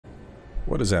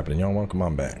What is happening, y'all? Welcome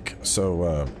on back.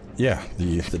 So, yeah,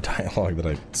 the dialogue that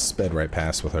I sped right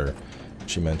past with her,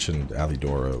 she mentioned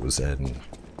Alidoro was in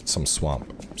some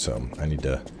swamp, so I need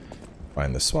to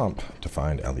find the swamp to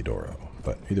find Alidoro.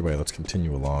 But either way, let's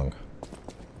continue along.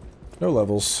 No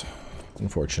levels,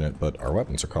 unfortunate, but our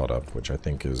weapons are caught up, which I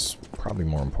think is probably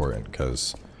more important,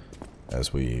 because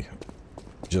as we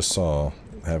just saw,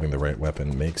 having the right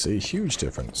weapon makes a huge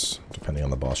difference, depending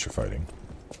on the boss you're fighting.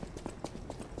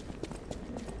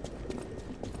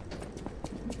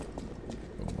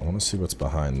 I want to see what's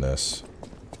behind this,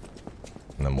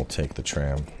 and then we'll take the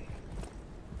tram.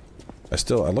 I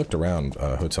looked around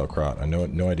Hotel Krat. I know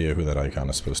no idea who that icon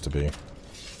is supposed to be.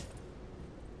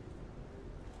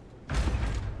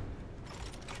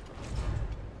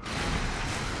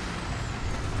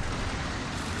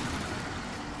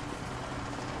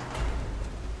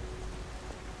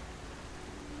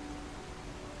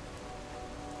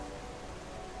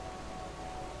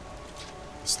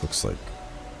 This looks like...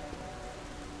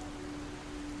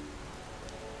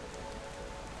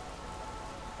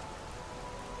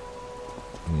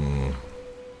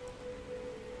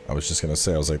 I was just gonna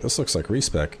say, I was like, this looks like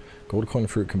respec. Gold coin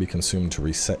fruit can be consumed to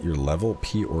reset your level,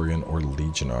 P organ, or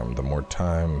legion arm. The more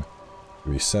time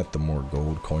you reset, the more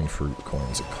gold coin fruit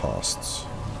coins it costs.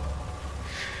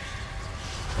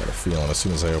 I had a feeling as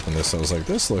soon as I opened this, I was like,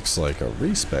 this looks like a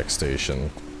respec station.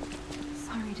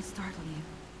 Sorry to startle you.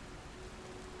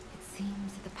 It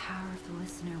seems that the power of the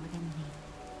listener within me,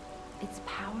 it's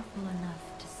powerful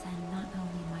enough to send not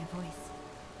only my voice,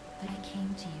 but I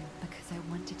came to you because I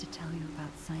wanted to tell you about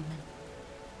Simon.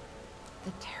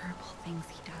 The terrible things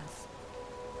he does.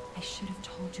 I should have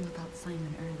told you about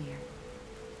Simon earlier,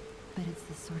 but it's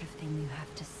the sort of thing you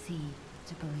have to see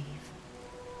to believe.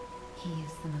 He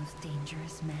is the most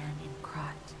dangerous man in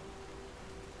Krat.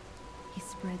 He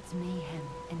spreads mayhem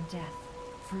and death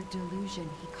for a delusion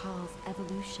he calls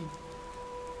evolution.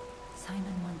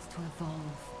 Simon wants to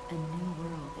evolve a new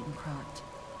world in Krat.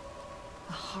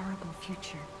 A horrible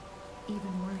future,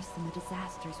 even worse than the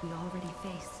disasters we already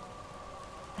face.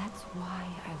 That's why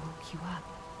I woke you up.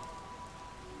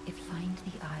 If find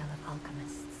the Isle of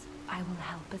Alchemists, I will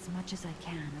help as much as I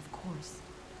can, of course.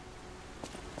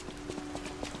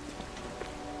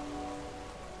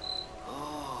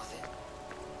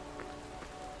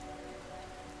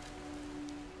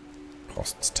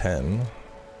 Costs 10.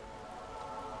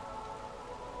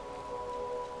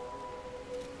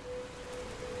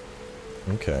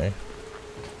 Okay.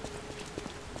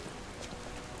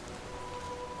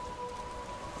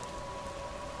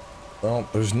 Well,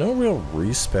 there's no real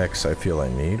respecs I feel I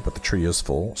need, but the tree is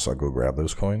full, so I'll go grab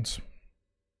those coins.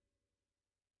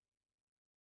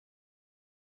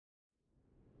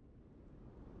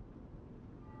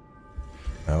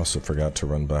 I also forgot to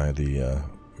run by the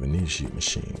Venigi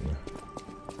machine.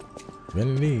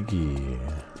 Venigi.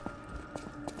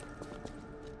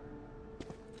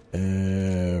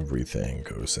 Everything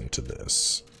goes into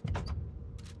this.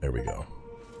 There we go.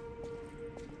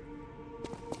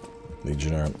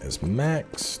 Legion arm is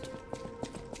maxed.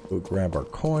 We'll grab our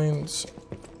coins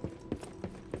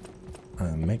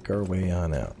and make our way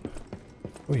on out.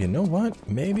 Oh, you know what?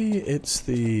 Maybe it's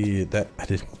that I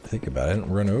didn't think about. I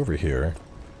didn't run over here,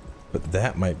 but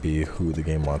that might be who the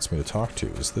game wants me to talk to.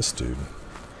 Is this dude?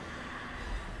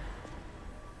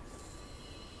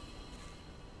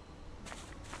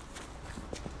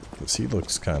 Because he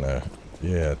looks kind of...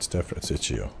 Yeah, it's definitely... It's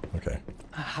you. Okay.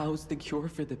 How's the cure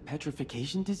for the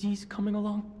petrification disease coming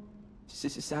along?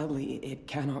 Sadly, it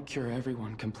cannot cure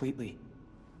everyone completely.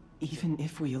 Even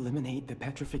if we eliminate the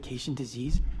petrification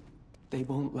disease, they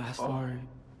won't last. Are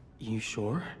you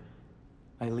sure?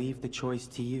 I leave the choice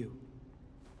to you.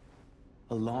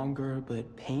 A longer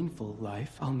but painful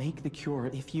life. I'll make the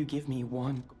cure if you give me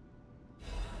one.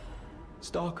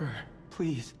 Stalker,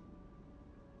 please.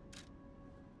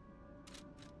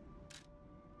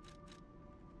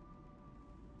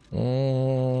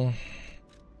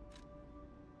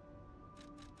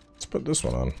 Let's put this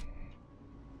one on.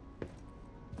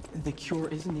 The cure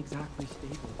isn't exactly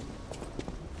stable.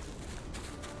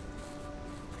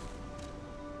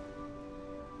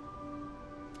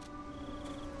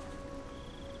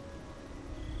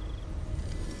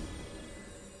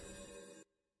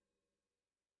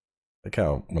 Like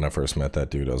how when I first met that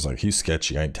dude, I was like, he's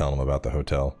sketchy, I ain't telling him about the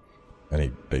hotel. And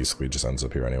he basically just ends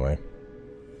up here anyway.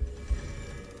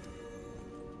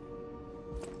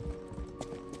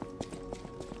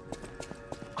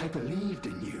 I believed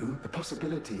in you. The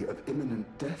possibility of imminent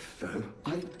death, though.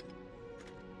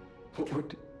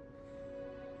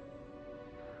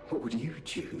 What would you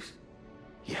choose?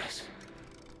 Yes.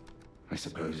 I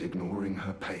suppose ignoring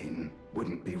her pain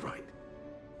wouldn't be right.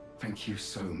 Thank you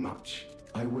so much.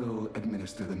 I will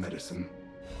administer the medicine.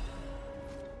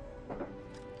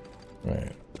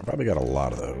 Right. I probably got a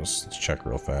lot of those. Let's check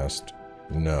real fast.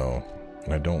 No.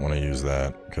 And I don't want to use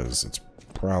that because it's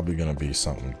probably going to be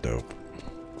something dope.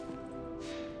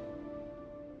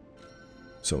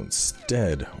 So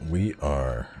instead, we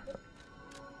are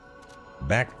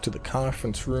back to the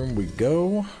conference room we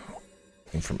go.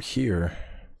 And from here,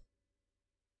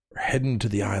 we're heading to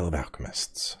the Isle of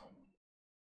Alchemists.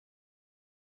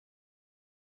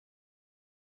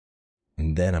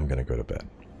 And then I'm going to go to bed.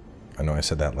 I know I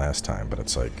said that last time, but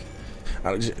it's like,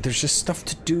 there's just stuff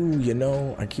to do, you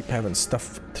know? I keep having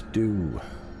stuff to do.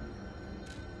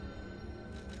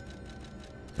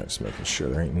 Just making sure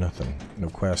there ain't nothing, no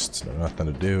quests, no nothing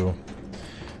to do.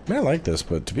 I mean, I like this,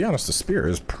 but to be honest, the spear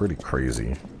is pretty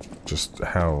crazy. Just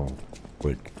how,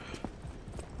 like,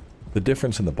 the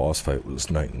difference in the boss fight was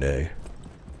night and day.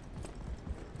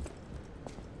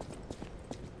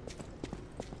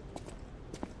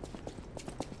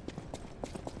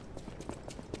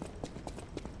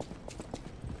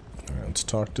 Alright, let's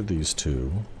talk to these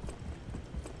two.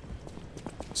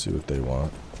 See what they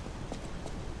want.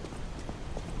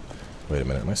 Wait a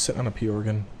minute, am I sitting on a P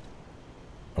organ?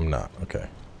 I'm not, okay.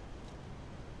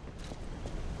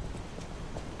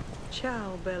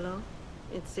 Ciao, Bello.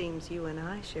 It seems you and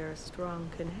I share a strong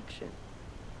connection.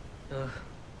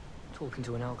 Talking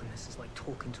to an alchemist is like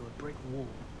talking to a brick wall.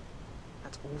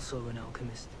 That's also an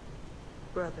alchemist.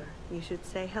 Brother, you should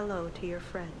say hello to your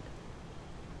friend.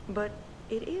 But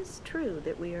it is true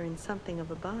that we are in something of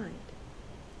a bind.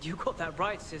 You got that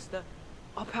right, sister.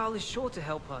 Our pal is sure to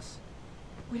help us.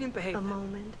 We didn't behave. A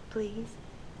moment, please.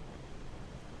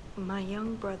 My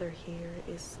young brother here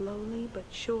is slowly but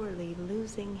surely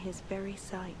losing his very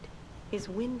sight, his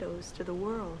windows to the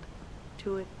world,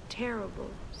 to a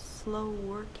terrible,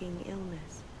 slow-working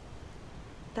illness.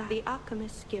 The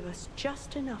alchemists give us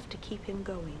just enough to keep him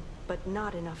going, but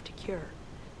not enough to cure.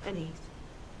 And please,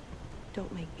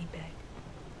 don't make me beg.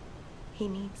 He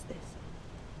needs this.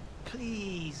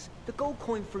 Please, the gold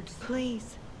coin fruit.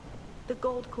 Please. The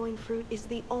gold coin fruit is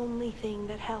the only thing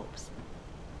that helps.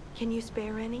 Can you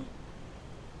spare any?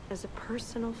 As a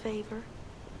personal favor?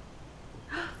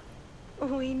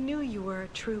 We knew you were a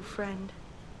true friend.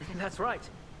 That's right.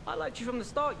 I liked you from the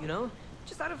start, you know?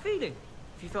 Just had a feeling.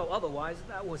 If you felt otherwise,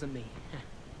 that wasn't me.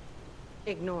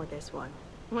 Ignore this one.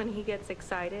 When he gets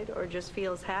excited or just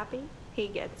feels happy, he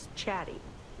gets chatty.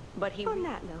 But on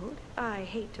that note, I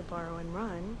hate to borrow and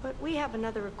run, but we have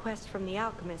another request from the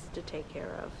alchemist to take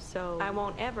care of, so I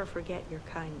won't ever forget your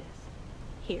kindness.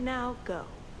 Here, now go.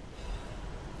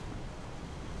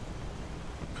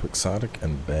 Quixotic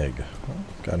and Beg. Well,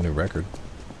 got a new record.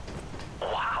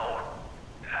 Wow.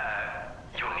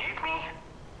 You need me?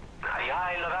 The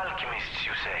Isle of Alchemists,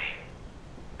 you say?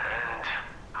 And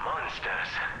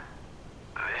monsters.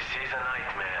 This is a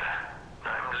nightmare.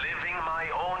 I'm living my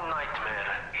own nightmare.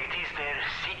 It is their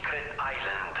secret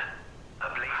island. A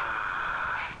place.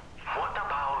 What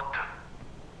about...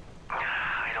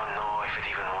 I don't know if it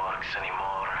even works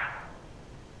anymore.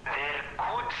 There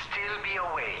could still be a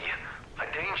way. A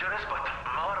dangerous but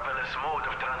marvelous mode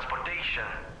of transportation.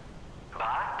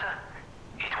 But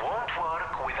it won't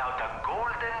work without a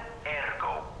golden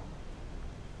ergo.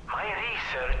 My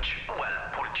research, well,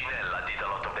 Pulcinella did a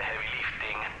lot of the heavy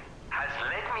lifting, has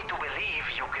led me to believe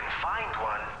you can find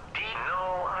one.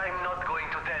 No, I'm not going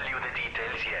to tell you the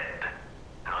details yet.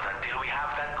 Not until we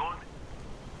have that gold.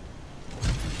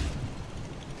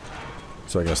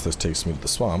 So I guess this takes me to the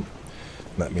swamp.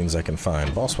 That means I can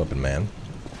find Boss Weapon Man.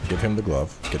 Give him the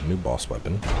glove, get a new boss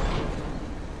weapon.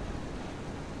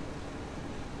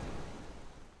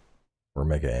 Or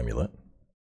Mega Amulet.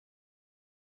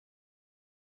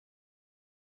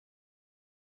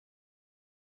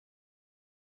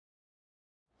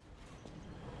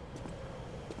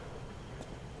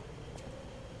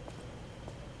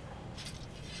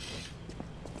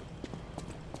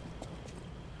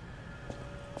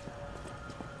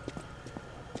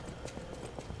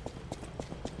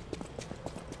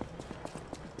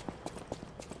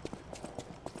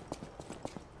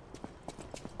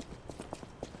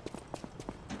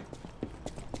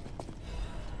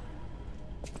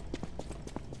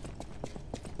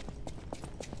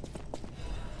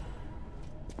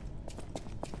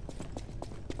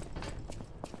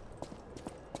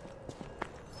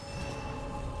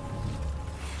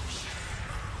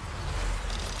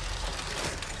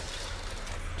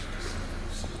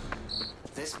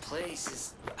 This place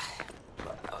is...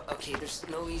 Okay, there's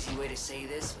no easy way to say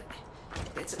this,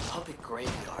 but it's a public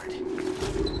graveyard.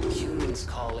 Humans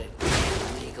call it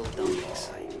a legal dumping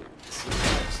site. It seems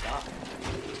hard to stop it.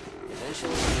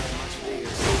 Eventually,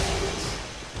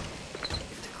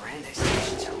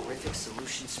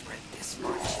 infection spread this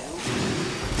far too?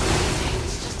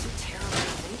 It's just too terrible to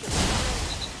think about.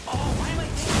 Oh, why am I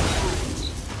thinking about it?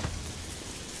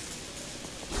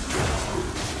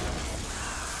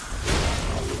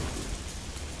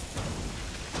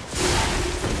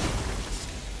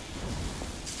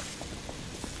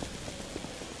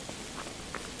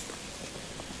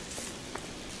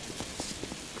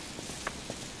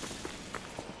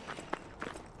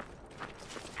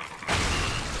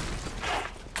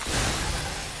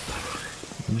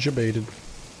 Debated.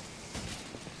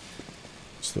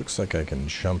 This looks like I can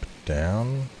jump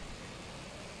down,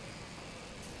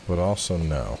 but also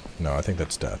no. No, I think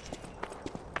that's death.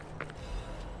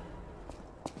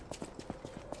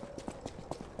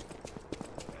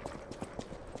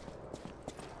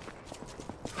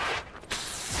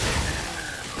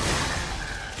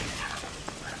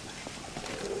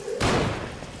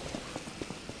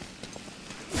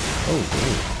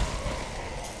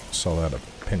 Oh, saw that a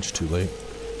pinch too late.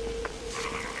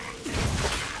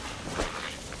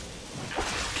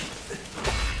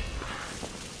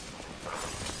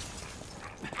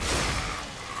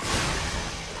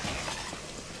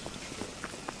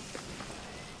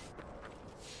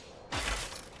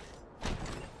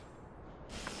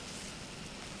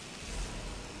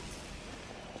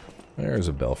 There's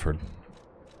a Belford.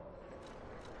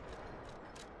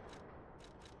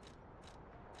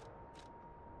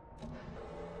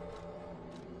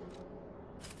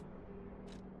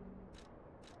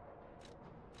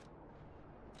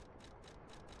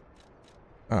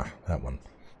 Ah, that one.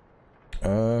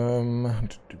 Am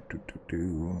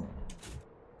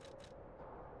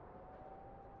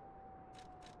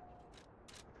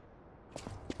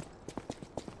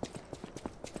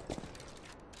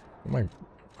I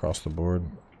across the board?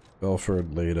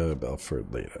 Belford, Leda,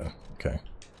 Belford, Leda. Okay.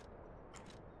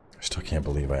 I still can't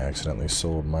believe I accidentally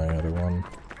sold my other one.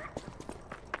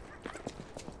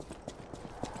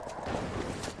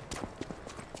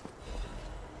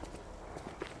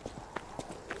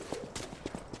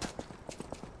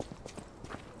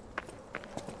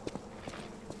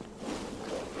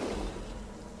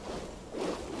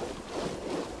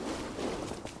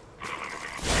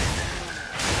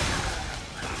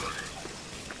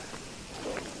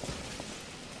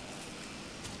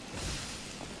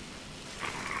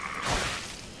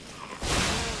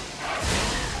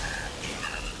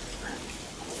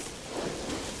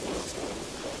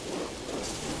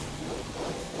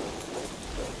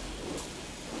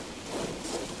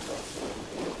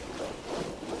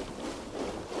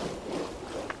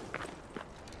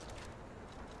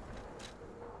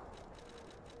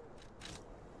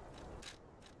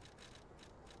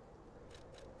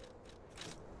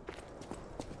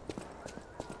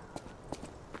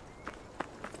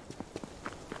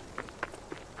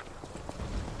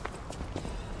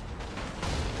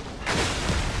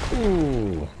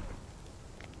 Ooh.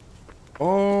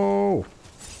 Oh.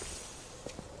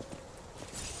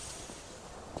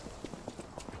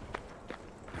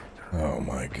 Oh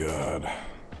my God.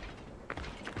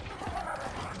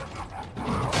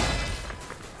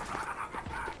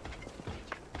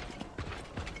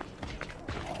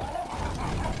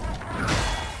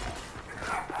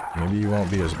 Maybe you won't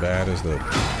be as bad as the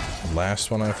last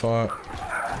one I fought.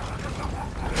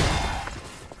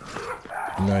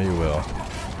 No, you will.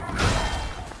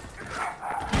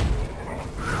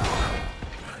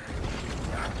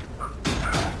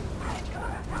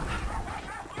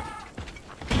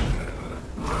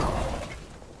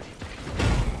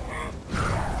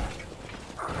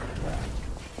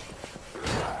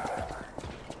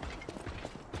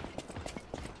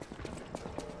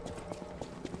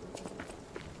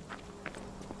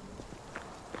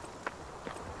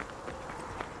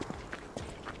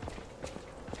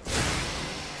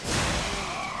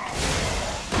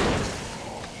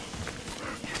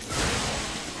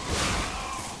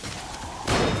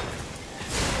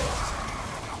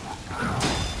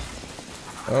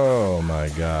 Oh my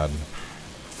God.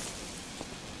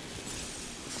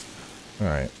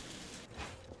 Alright.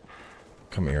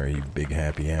 Come here, you big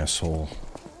happy asshole.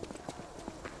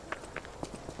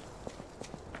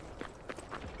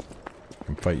 I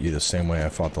can fight you the same way I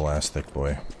fought the last thick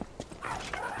boy.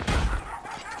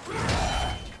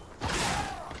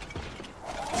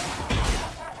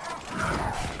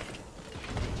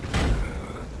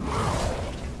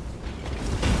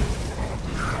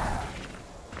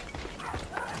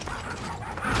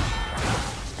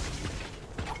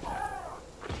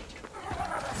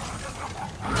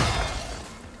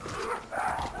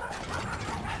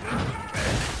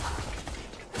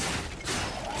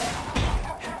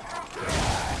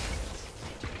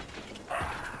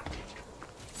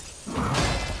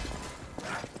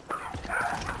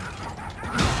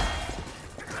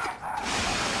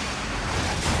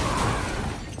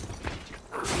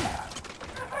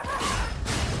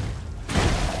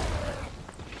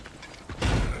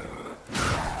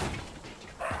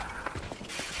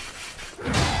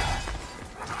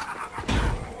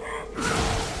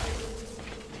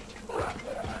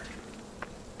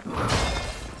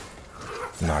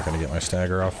 Not gonna get my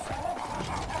stagger off.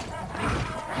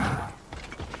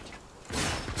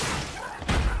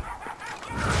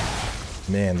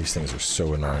 Man, these things are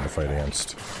so annoying to fight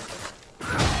against.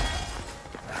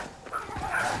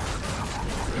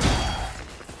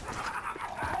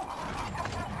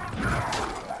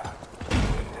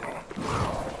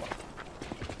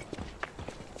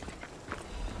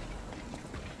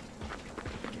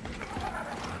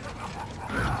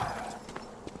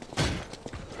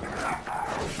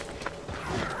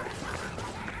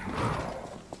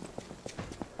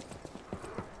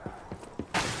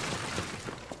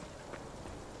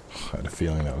 I had a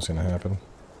feeling that was going to happen.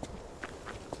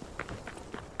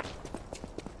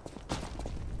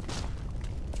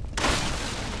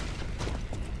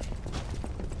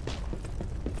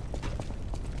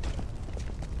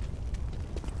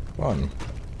 Come on.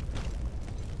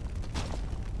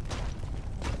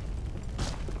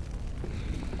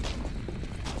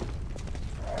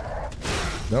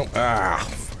 Nope. Ah,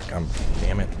 fuck,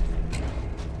 damn it.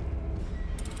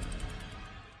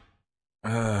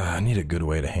 I need a good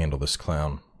way to handle this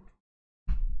clown.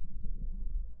 I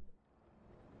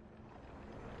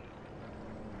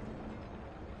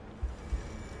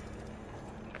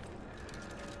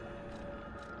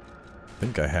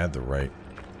think I had the right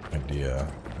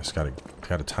idea. I just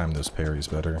gotta time those parries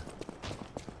better.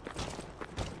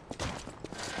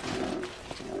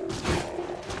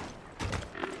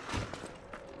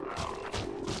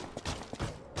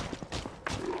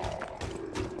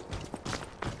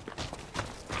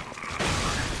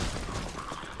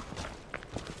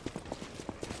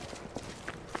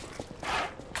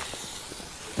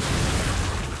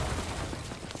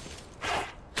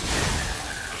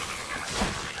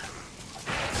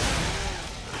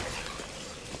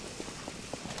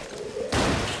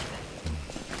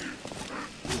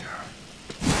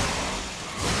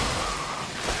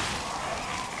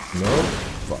 Nope.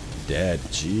 Fuck, dead.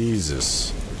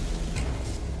 Jesus.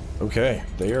 Okay,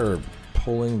 they are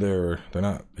pulling their... They're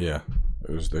not... Yeah.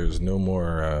 There's no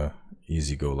more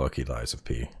easy-go-lucky Lies of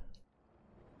P.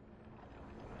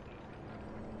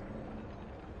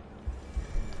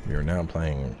 We are now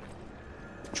playing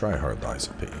try-hard Lies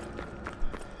of P.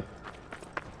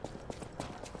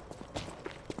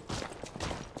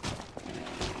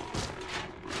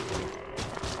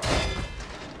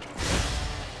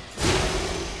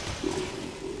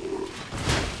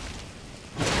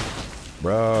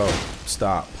 Bro,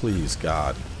 stop, please,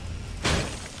 God.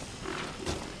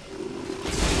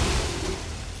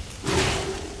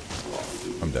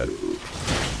 I'm dead.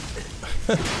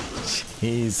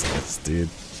 Jesus, dude.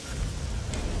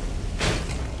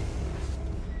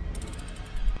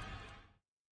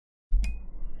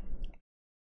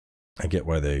 I get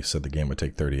why they said the game would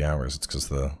take 30 hours. It's because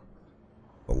the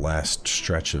last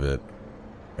stretch of it,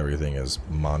 everything is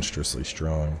monstrously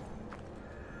strong.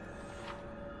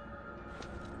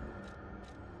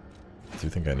 I do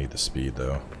think I need the speed,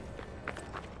 though.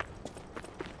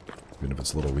 Even if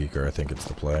it's a little weaker, I think it's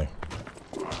the play.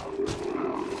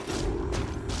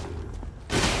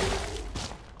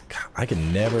 God, I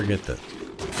can never get the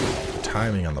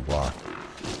timing on the block.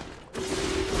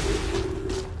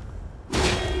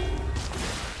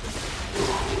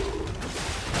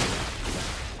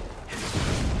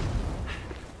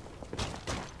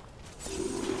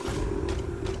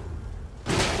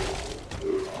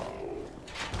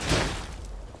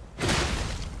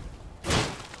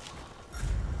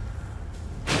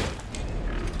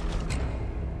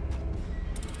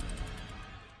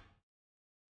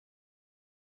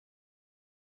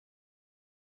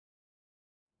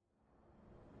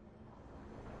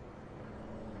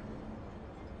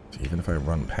 Even if I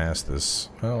run past this...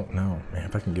 Oh, no. Man,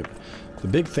 if I can get... The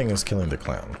big thing is killing the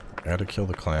clown. I gotta kill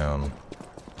the clown.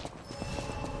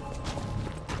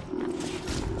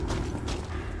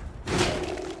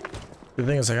 The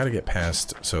thing is, I gotta get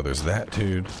past... So there's that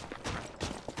dude,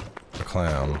 the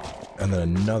clown, and then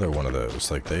another one of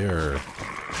those. Like, they are...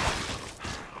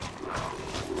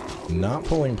 not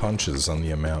pulling punches on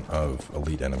the amount of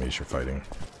elite enemies you're fighting.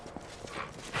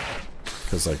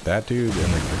 Because, like, that dude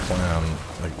and, like, the clown,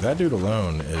 like, that dude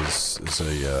alone is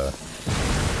a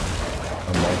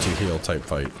multi-heal type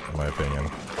fight, in my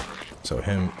opinion. So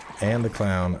him and the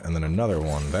clown, and then another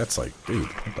one, that's like, dude,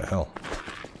 what the hell?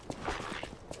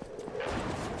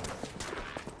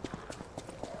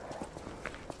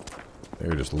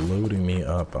 They're just loading me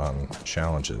up on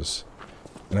challenges.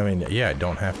 And I mean, yeah, I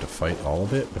don't have to fight all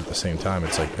of it, but at the same time,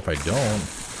 it's like, if I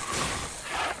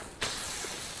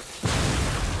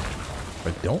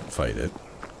don't fight it,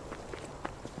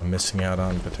 I'm missing out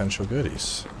on potential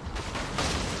goodies.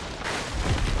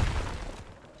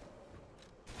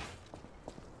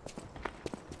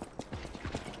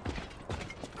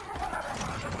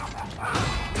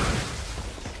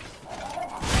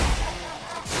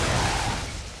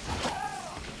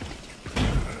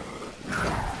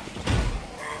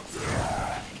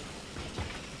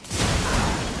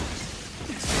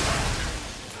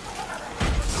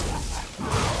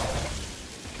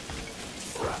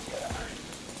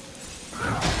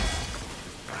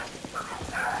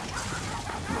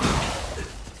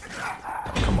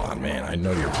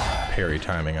 parry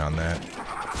timing on that.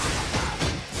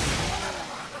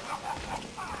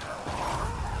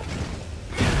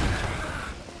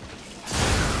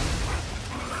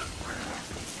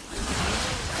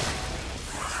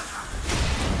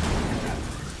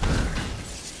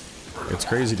 It's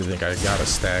crazy to think I got a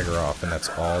stagger off and that's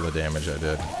all the damage I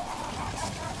did.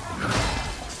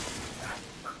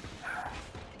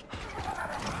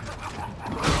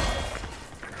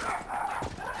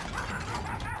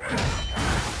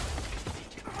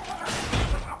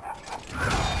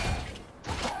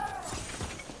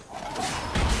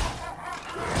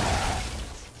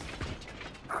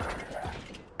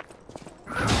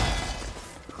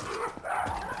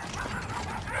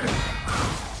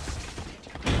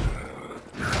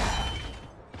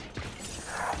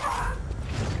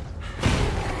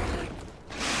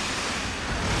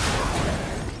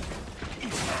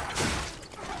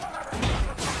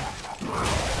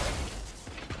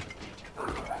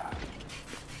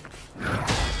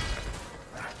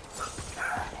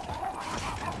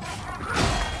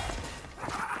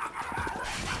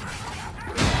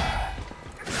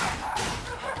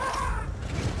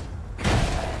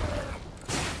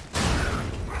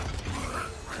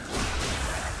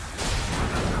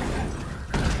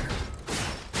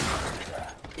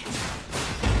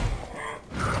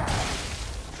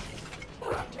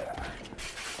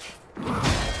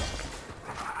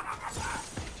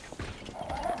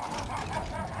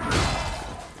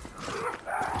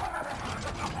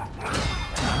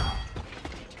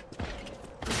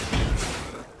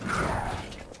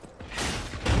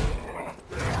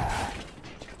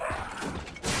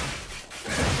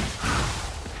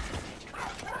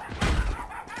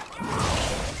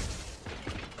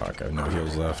 Fuck, I have no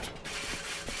heals left.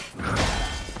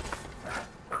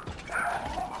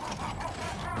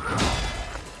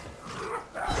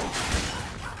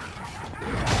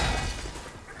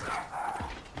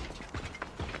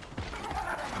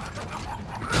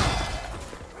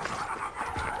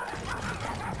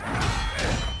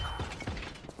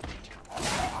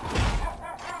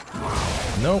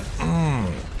 Nope.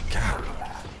 God.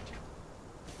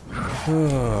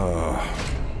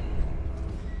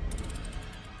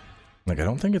 Like, I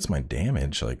don't think it's my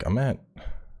damage. Like, I'm at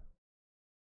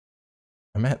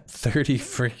 30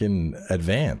 freaking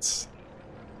advance.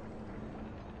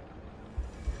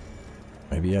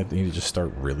 Maybe I need to just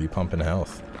start really pumping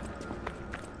health.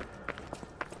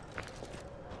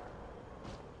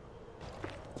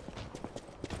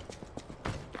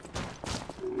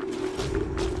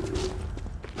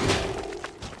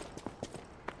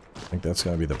 I think that's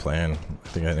gonna be the plan. I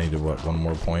think I needed, what, one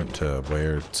more point to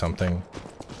wear something?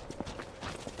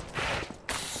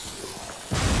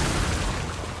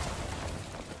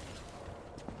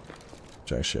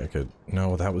 Which actually I could...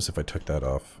 No, that was if I took that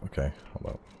off. Okay,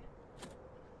 hold up.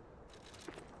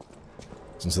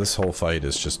 Since this whole fight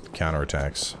is just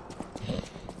counterattacks.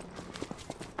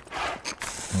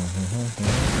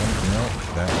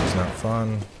 Nope, that was not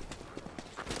fun.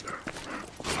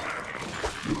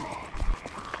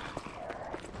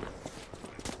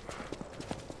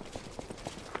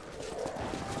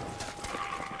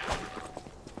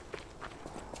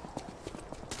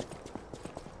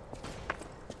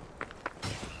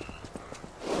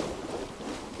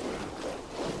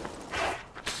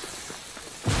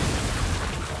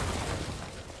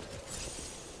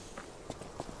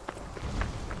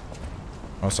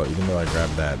 Also, even though I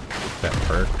grabbed that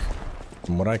perk,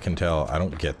 from what I can tell, I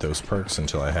don't get those perks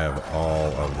until I have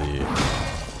all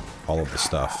of the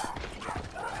stuff.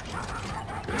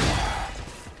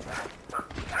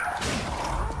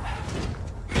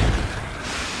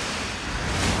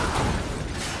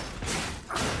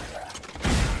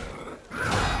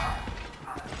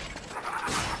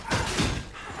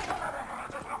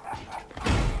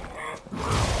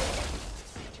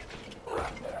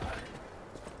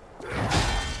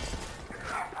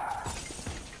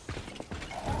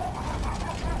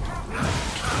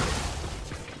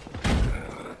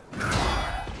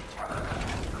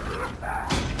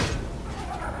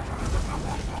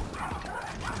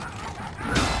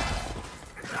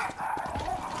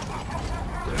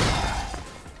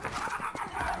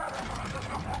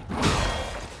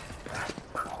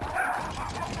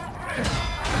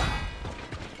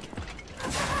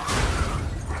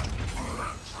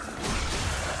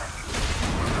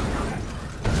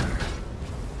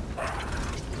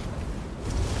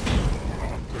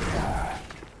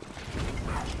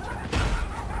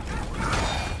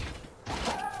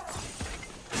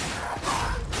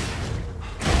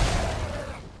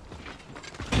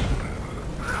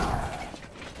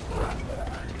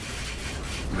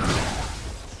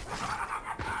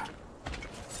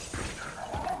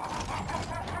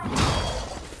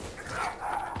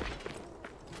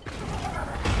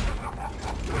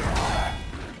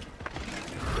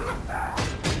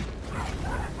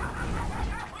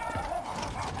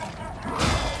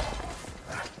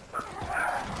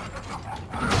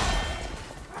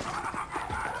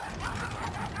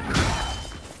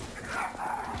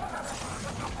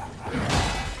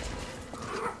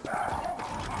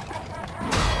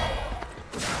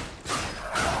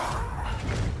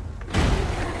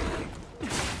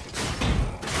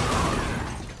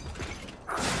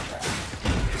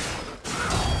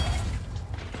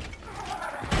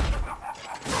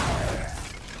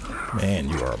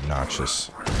 obnoxious.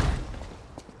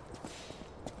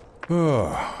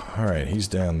 Oh, alright, he's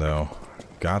down though.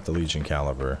 Got the Legion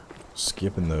caliber.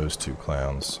 Skipping those two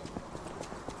clowns.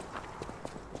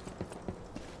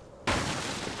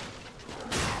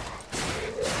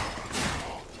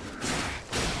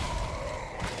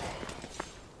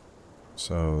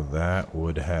 So that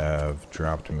would have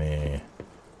dropped me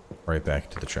right back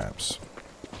to the traps.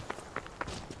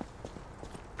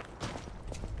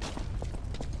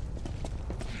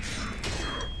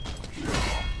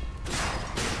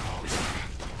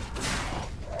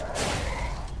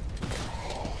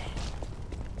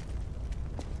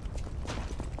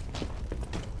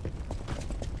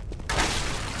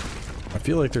 I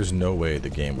feel like there's no way the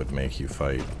game would make you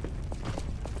fight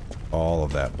all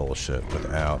of that bullshit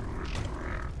without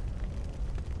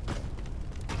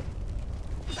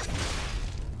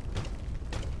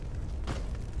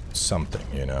something,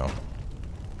 you know?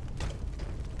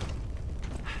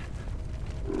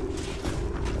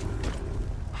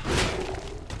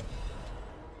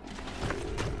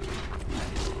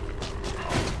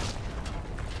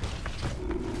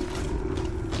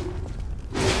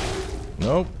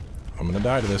 Nope. I'm gonna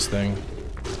die to this thing.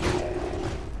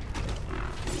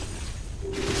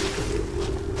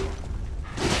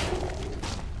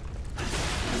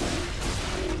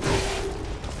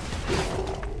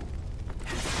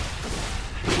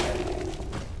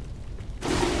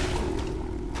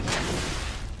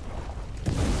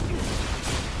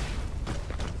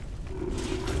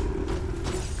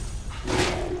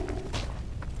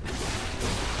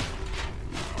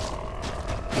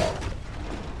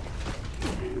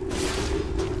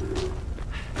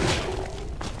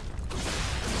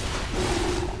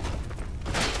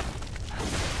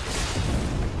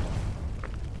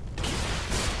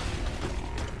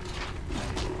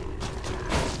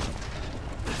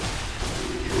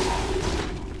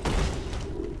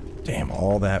 Damn,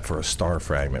 all that for a star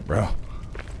fragment, bro.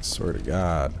 Swear to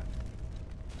God.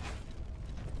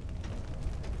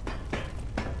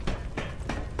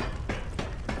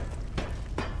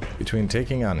 Between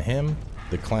taking on him,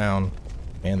 the clown,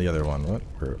 and the other one, what?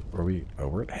 Were we? Oh,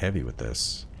 we're at heavy with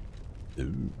this.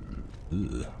 Ooh.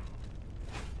 Ugh.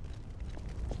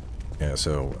 Yeah,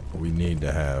 so we need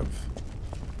to have.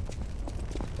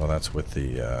 Well, that's with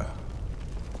the. I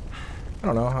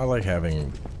don't know. I like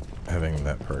having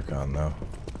that perk on though.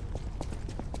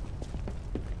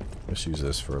 Let's use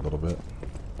this for a little bit.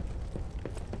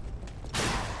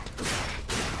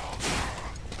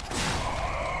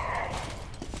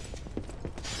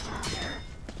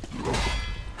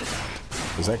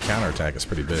 Because that counterattack is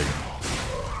pretty big.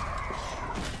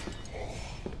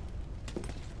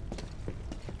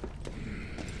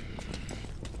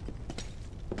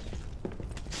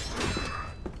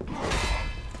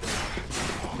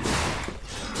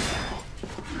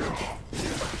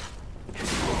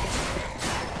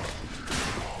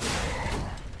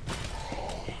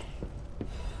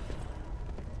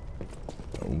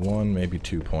 One, maybe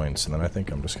 2 points, and then I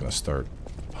think I'm just gonna start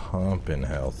pumping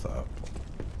health up.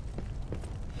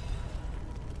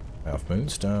 Half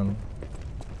Moonstone.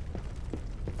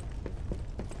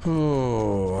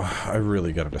 Oh, I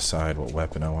really gotta decide what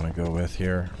weapon I want to go with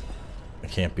here. I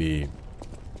can't be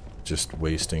just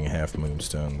wasting half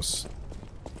Moonstones.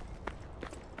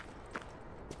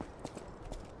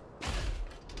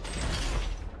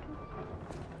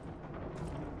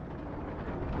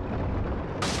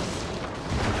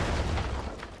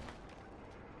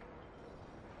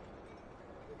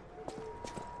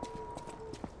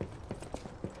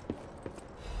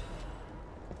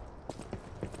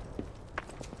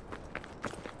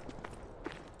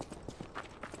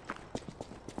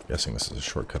 Guessing this is a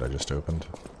shortcut I just opened.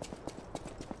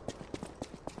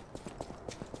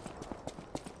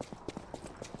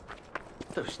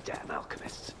 Those damn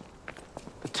alchemists.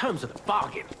 The terms of the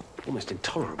bargain, almost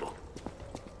intolerable.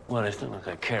 Well, it's not like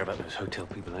I care about those hotel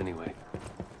people anyway.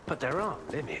 But there are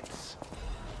limits.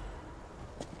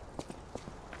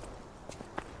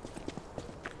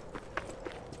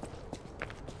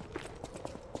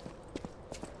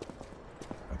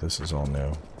 This is all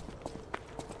new.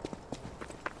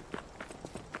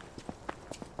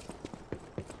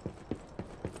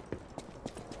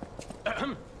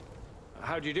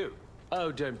 How'd you do? Oh,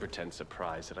 don't pretend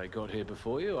surprised that I got here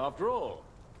before you. After all,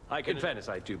 in fairness,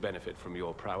 I do benefit from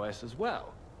your prowess as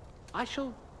well. I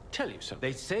shall tell you something.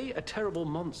 They say a terrible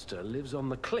monster lives on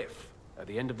the cliff at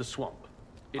the end of the swamp.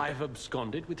 I have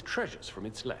absconded with treasures from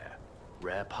its lair.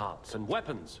 Rare parts and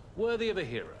weapons worthy of a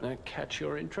hero. That catch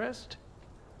your interest?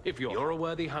 If you're a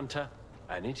worthy hunter,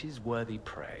 and it is worthy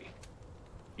prey.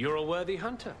 You're a worthy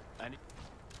hunter, and...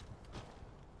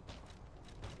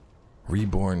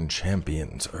 Reborn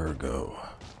champions, ergo.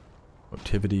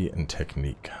 Motivity and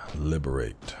technique.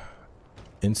 Liberate.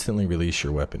 Instantly release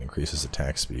your weapon, increases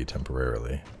attack speed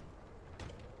temporarily.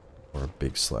 Or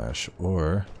big slash.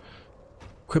 Or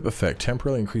equip effect,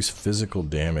 temporarily increase physical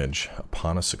damage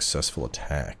upon a successful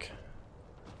attack.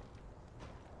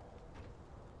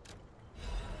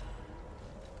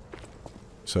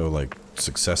 So like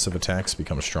successive attacks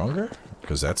become stronger?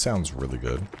 Because that sounds really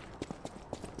good.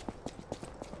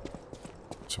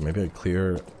 So maybe I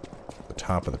clear the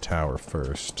top of the tower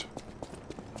first.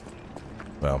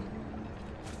 Well,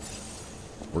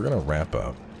 we're gonna wrap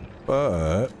up,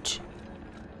 but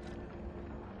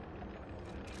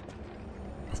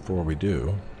before we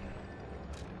do,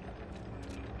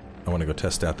 I want to go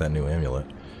test out that new amulet.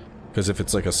 Because if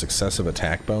it's like a successive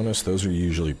attack bonus, those are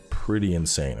usually pretty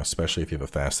insane, especially if you have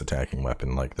a fast attacking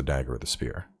weapon like the dagger or the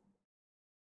spear.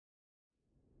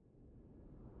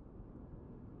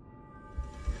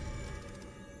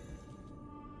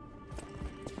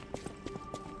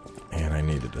 And I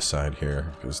need to decide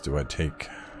here, because do I take...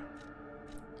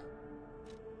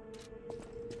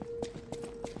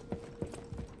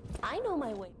 I know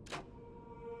my way.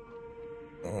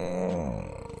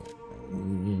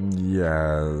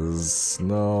 Yes.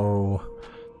 No.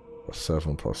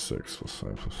 7 plus 6 plus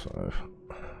 5 plus 5.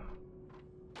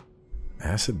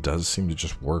 Acid does seem to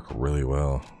just work really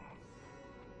well.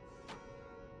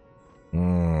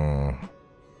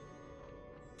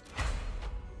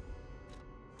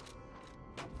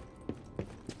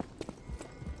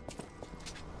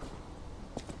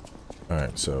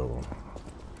 Alright, so...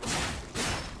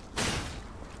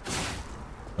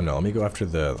 Oh no, let me go after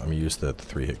the... Let me use the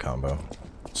 3-hit combo.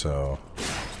 So...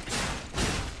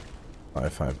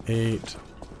 5, 5, 8.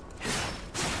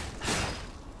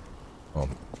 Well,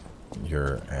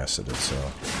 you're acided,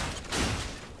 so...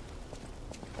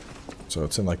 So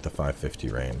it's in like the 550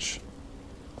 range.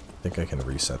 I think I can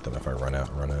reset them if I run out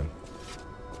and run in.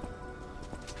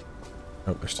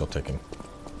 Oh, they're still ticking.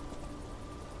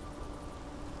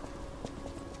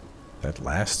 That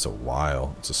lasts a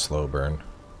while. It's a slow burn.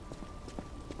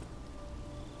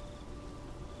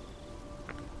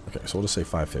 Okay, so we'll just say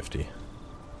 550.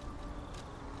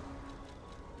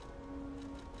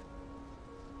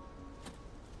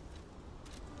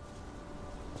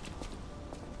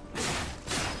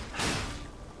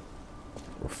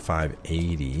 Or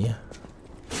 580.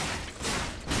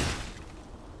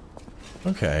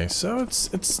 Okay, so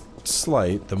it's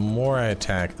slight. The more I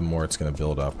attack, the more it's going to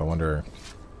build up. I wonder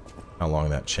how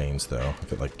long that chains, though.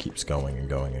 If it like keeps going and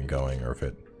going and going, or if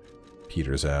it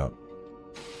peters out.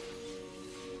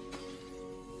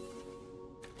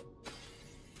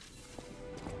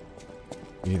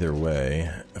 Either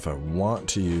way, if I want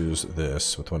to use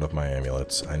this with one of my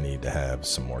amulets, I need to have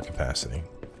some more capacity.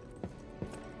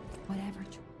 Whatever.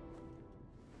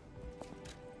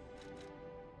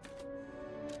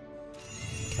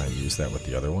 Can I use that with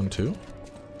the other one too?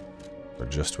 Or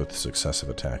just with successive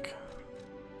attack?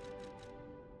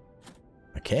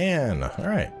 I can!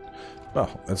 Alright.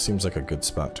 Well, that seems like a good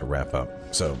spot to wrap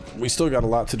up. So, we still got a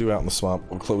lot to do out in the swamp.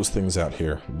 We'll close things out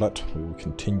here, but we will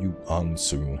continue on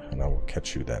soon, and I will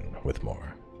catch you then with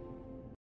more.